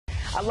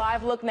A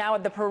live look now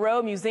at the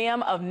Perot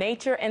Museum of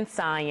Nature and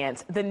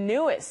Science. The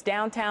newest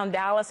downtown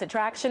Dallas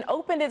attraction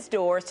opened its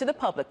doors to the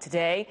public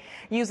today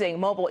using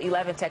Mobile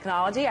 11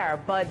 technology. Our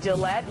Bud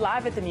Gillette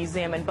live at the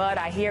museum. And Bud,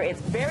 I hear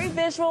it's very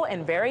visual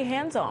and very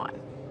hands-on.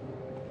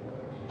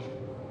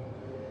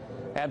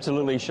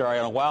 Absolutely, Shari.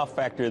 On a wow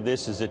factor,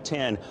 this is a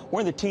 10. We're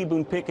in the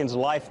Boone Pickens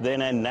Life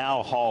Then and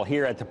Now Hall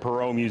here at the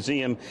Perot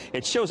Museum.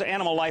 It shows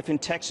animal life in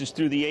Texas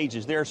through the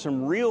ages. There are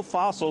some real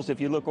fossils.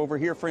 If you look over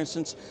here, for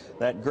instance,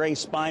 that gray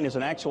spine is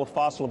an actual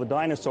fossil of a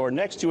dinosaur.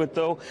 Next to it,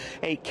 though,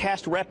 a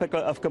cast replica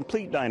of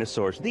complete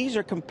dinosaurs. These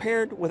are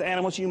compared with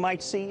animals you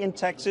might see in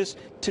Texas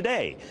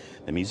today.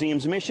 The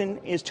museum's mission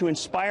is to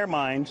inspire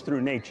minds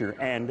through nature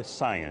and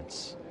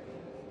science.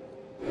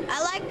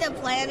 I like the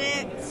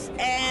planets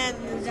and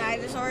the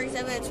dinosaur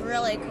exhibit. It's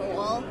really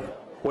cool.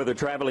 Whether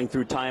traveling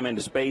through time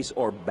and space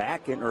or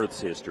back in Earth's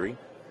history,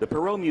 the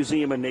Perot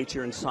Museum of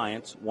Nature and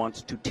Science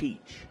wants to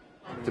teach.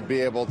 To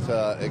be able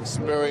to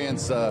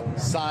experience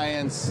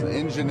science,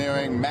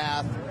 engineering,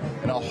 math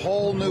in a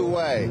whole new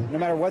way. No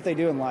matter what they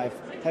do in life,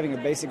 having a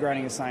basic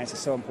grounding in science is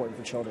so important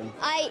for children.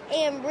 I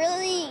am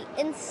really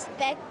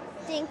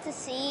expecting to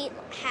see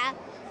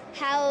how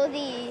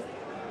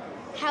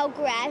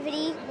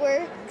gravity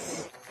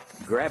works.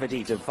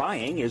 Gravity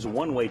defying is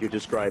one way to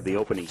describe the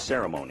opening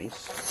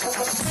ceremonies.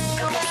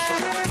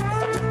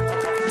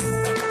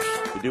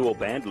 The duo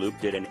band loop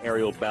did an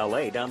aerial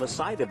ballet down the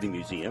side of the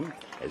museum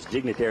as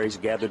dignitaries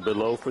gathered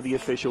below for the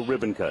official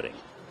ribbon cutting.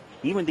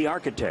 Even the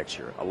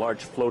architecture, a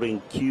large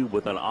floating cube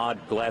with an odd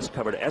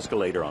glass-covered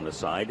escalator on the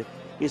side,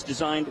 is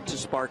designed to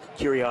spark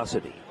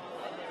curiosity.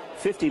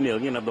 $50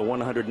 million of the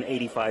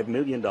 $185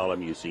 million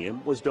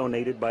museum was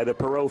donated by the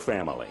Perot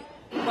family.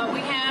 What we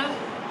have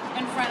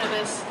in front of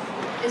us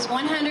is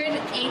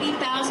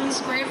 180,000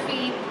 square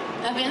feet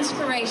of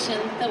inspiration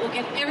that will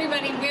get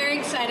everybody very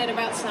excited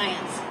about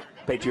science.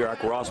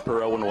 Patriarch Ross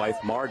Perot and wife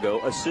Margot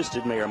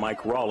assisted Mayor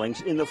Mike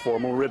Rawlings in the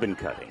formal ribbon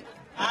cutting.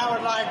 I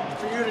would like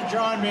for you to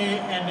join me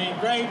in the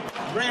great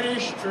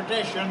British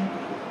tradition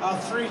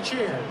of 3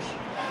 cheers.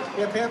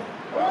 Hip, hip.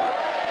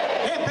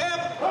 Hip,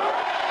 hip.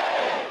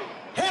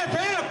 Hip,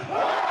 hip.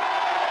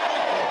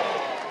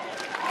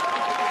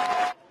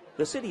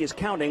 The city is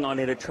counting on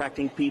it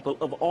attracting people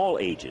of all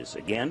ages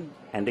again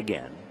and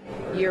again.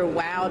 You're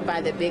wowed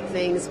by the big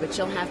things, but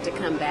you'll have to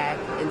come back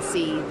and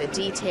see the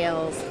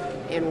details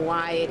and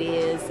why it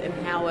is and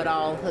how it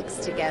all hooks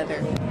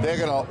together. They're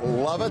going to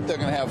love it. They're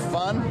going to have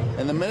fun.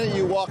 And the minute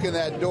you walk in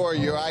that door,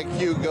 your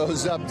IQ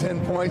goes up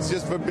 10 points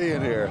just for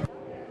being here.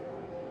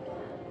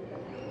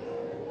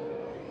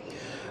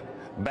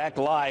 Back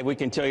live, we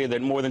can tell you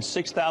that more than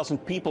 6,000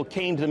 people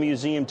came to the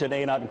museum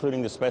today, not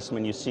including the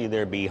specimen you see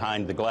there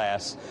behind the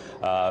glass.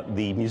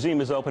 The museum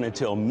is open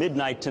until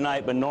midnight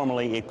tonight, but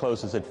normally it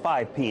closes at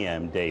 5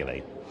 p.m.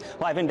 daily.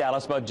 Live in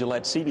Dallas, Bud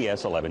Gillette,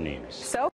 CBS 11 News.